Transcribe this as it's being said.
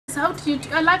How do you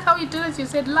I like how you did it. You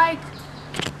said like,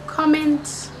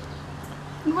 comment,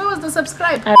 and where was the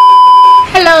subscribe?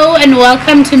 Hello and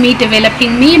welcome to Me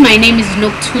Developing Me. My name is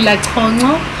Nokuthula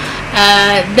Chonco.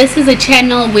 This is a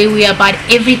channel where we are about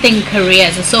everything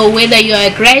careers. So whether you're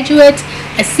a graduate,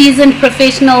 a seasoned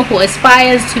professional who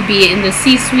aspires to be in the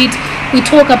C-suite, we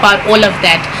talk about all of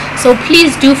that. So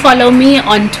please do follow me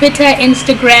on Twitter,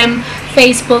 Instagram,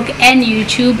 Facebook and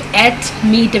YouTube at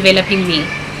Me Developing Me.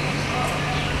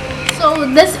 So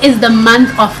this is the month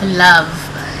of love,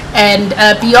 and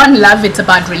beyond love, it's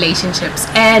about relationships.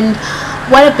 And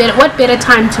what better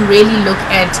time to really look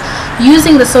at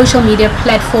using the social media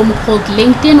platform called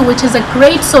LinkedIn, which is a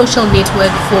great social network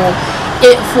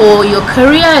for your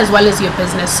career as well as your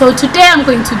business. So today I'm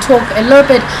going to talk a little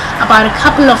bit about a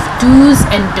couple of do's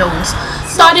and don'ts.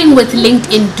 Starting with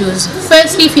LinkedIn do's.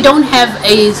 Firstly, if you don't have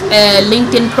a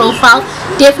LinkedIn profile,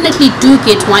 definitely do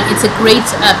get one. It's a great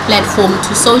platform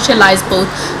to socialize both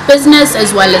business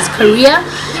as well as career.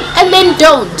 And then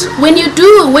don't. When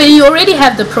you already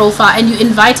have the profile and you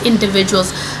invite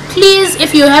individuals, please,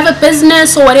 if you have a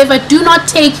business or whatever, do not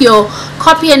take your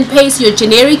copy and paste your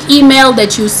generic email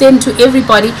that you send to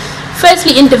everybody.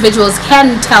 Firstly, individuals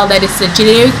can tell that it's a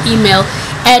generic email,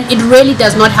 and it really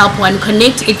does not help one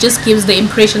connect. It just gives the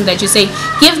impression that you say,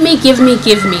 give me,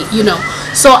 you know.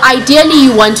 So ideally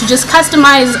you want to just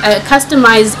customize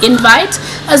invite,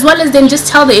 as well as then just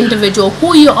tell the individual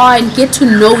who you are and get to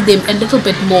know them a little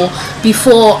bit more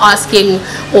before asking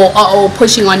or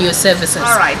pushing on your services.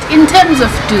 Alright, in terms of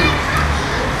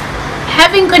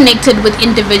having connected with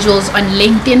individuals on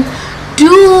LinkedIn,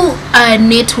 do a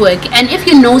network, and if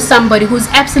you know somebody who's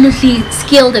absolutely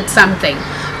skilled at something,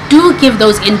 do give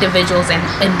those individuals an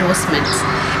endorsement.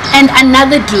 And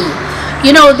another do,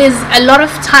 you know, there's a lot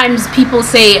of times people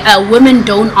say women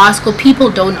don't ask or people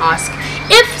don't ask.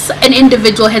 If an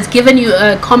individual has given you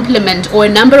a compliment, or a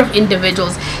number of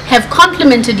individuals have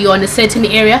complimented you on a certain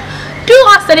area, do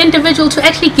ask that individual to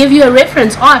actually give you a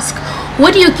reference. Ask,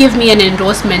 would you give me an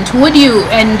endorsement? Would you?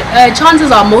 And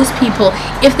chances are most people,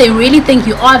 if they really think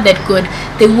you are that good,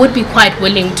 they would be quite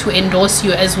willing to endorse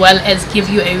you as well as give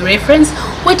you a reference,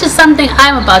 which is something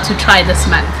I'm about to try this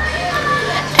month.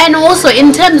 And also in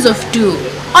terms of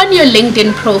on your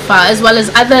LinkedIn profile as well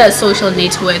as other social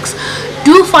networks,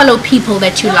 do follow people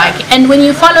that you like. And when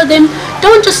you follow them,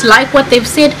 don't just like what they've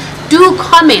said, do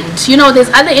comment. You know, there's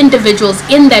other individuals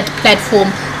in that platform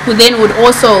who then would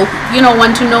also, you know,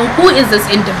 want to know who is this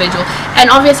individual. And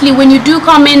obviously when you do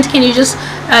comment, can you just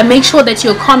make sure that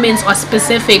your comments are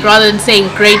specific rather than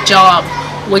saying great job,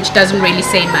 which doesn't really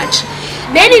say much.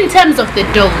 Then in terms of the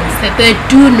don'ts, the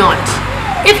do not.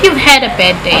 If you've had a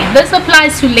bad day, this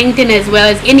applies to LinkedIn as well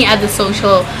as any other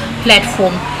social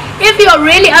platform. If you're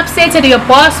really upset at your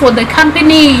boss or the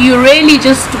company, you really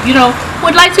just, you know,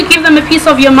 would like to give them a piece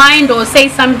of your mind or say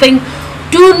something,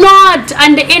 do not,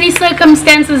 under any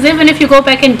circumstances, even if you go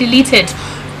back and delete it,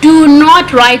 do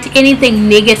not write anything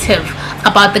negative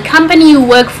about the company you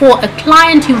work for, a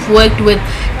client you've worked with.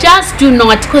 Just do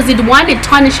not, because it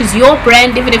tarnishes your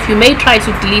brand. Even if you may try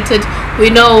to delete it, we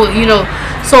know, you know,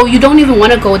 so you don't even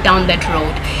want to go down that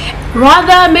road.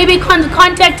 Rather, maybe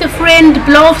contact a friend,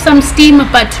 blow off some steam,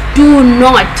 but do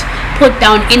not put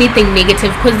down anything negative,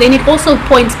 because then it also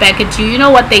points back at you. You know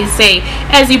what they say,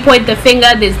 as you point the finger,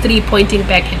 there's 3 pointing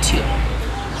back at you.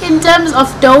 In terms of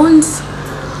don'ts,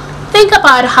 think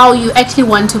about how you actually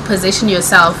want to position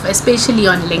yourself, especially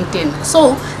on LinkedIn.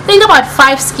 So think about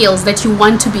 5 skills that you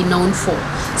want to be known for.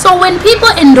 So when people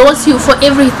endorse you for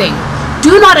everything,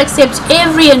 do not accept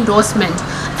every endorsement.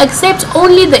 Accept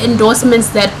only the endorsements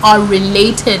that are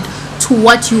related to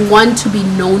what you want to be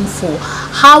known for,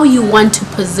 how you want to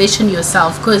position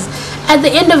yourself. Because at the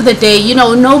end of the day, you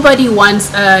know, nobody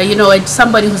wants you know,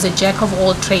 somebody who's a jack of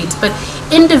all trades, but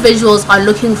individuals are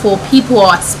looking for people who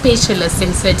are specialists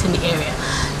in certain area.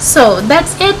 So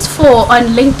that's it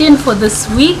on LinkedIn for this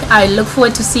week. I look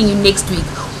forward to seeing you next week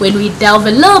when we delve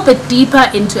a little bit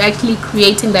deeper into actually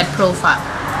creating that profile.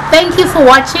 Thank you for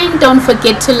watching. Don't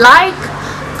forget to like,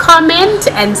 comment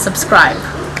and subscribe.